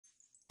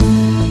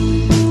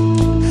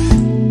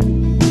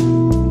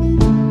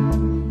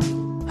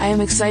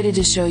I'm excited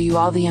to show you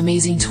all the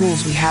amazing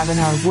tools we have in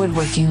our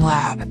woodworking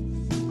lab.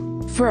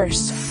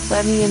 First,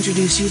 let me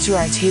introduce you to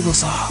our table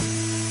saw.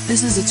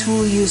 This is a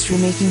tool used for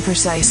making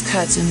precise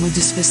cuts in wood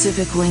to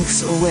specific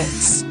lengths or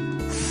widths.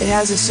 It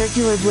has a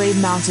circular blade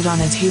mounted on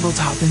a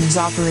tabletop and is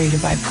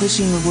operated by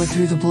pushing the wood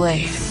through the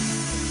blade.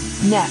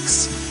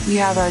 Next, we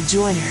have our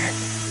joiner.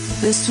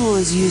 This tool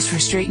is used for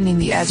straightening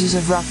the edges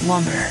of rough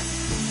lumber.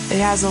 It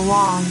has a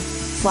long,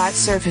 flat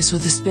surface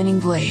with a spinning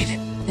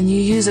blade, and you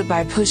use it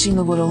by pushing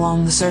the wood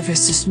along the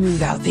surface to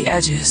smooth out the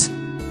edges.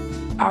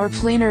 Our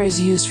planer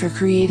is used for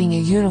creating a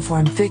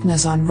uniform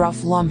thickness on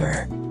rough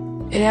lumber.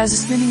 It has a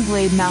spinning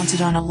blade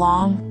mounted on a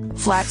long,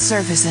 flat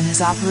surface and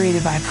is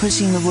operated by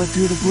pushing the wood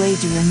through the blade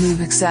to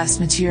remove excess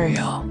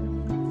material.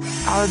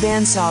 Our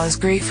bandsaw is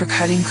great for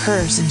cutting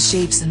curves and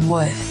shapes in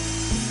wood.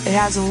 It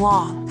has a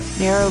long,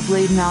 narrow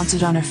blade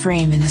mounted on a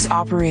frame and is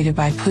operated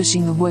by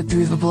pushing the wood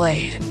through the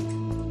blade.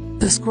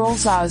 The scroll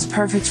saw is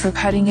perfect for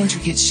cutting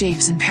intricate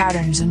shapes and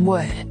patterns in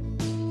wood.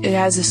 It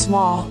has a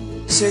small,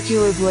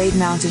 circular blade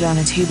mounted on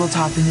a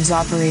tabletop and is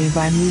operated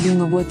by moving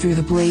the wood through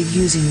the blade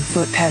using a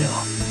foot pedal.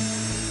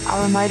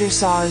 Our miter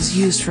saw is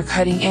used for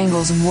cutting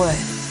angles in wood.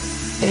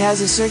 It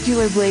has a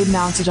circular blade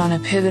mounted on a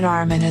pivot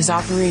arm and is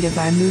operated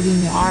by moving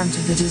the arm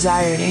to the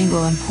desired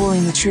angle and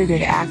pulling the trigger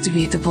to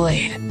activate the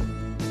blade.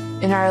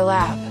 In our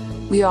lab,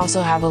 we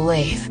also have a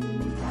lathe.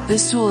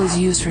 This tool is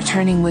used for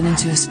turning wood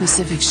into a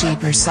specific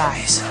shape or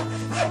size.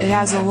 It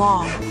has a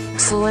long,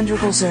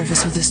 cylindrical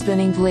surface with a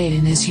spinning blade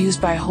and is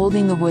used by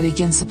holding the wood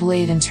against the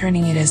blade and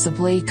turning it as the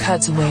blade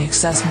cuts away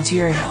excess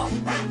material.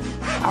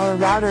 Our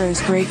router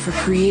is great for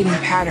creating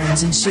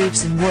patterns and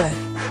shapes in wood.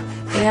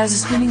 It has a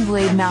spinning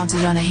blade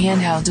mounted on a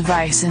handheld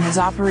device and is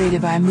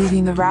operated by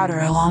moving the router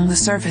along the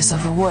surface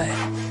of the wood.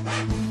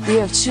 We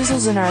have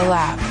chisels in our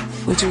lab,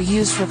 which are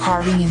used for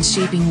carving and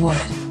shaping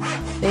wood.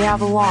 They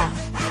have a long,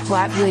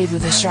 flat blade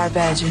with a sharp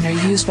edge and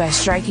are used by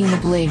striking the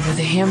blade with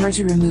a hammer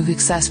to remove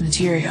excess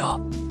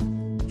material.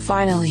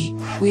 Finally,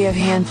 we have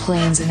hand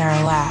planes in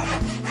our lab.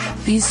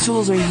 These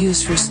tools are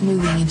used for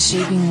smoothing and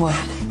shaping wood.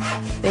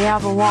 They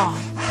have a long,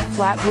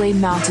 flat blade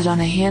mounted on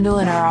a handle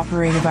and are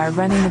operated by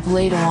running the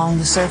blade along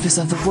the surface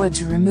of the wood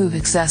to remove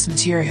excess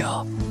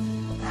material.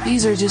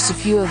 These are just a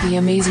few of the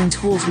amazing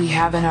tools we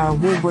have in our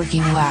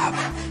woodworking lab.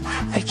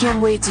 I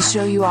can't wait to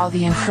show you all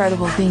the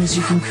incredible things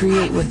you can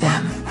create with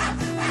them.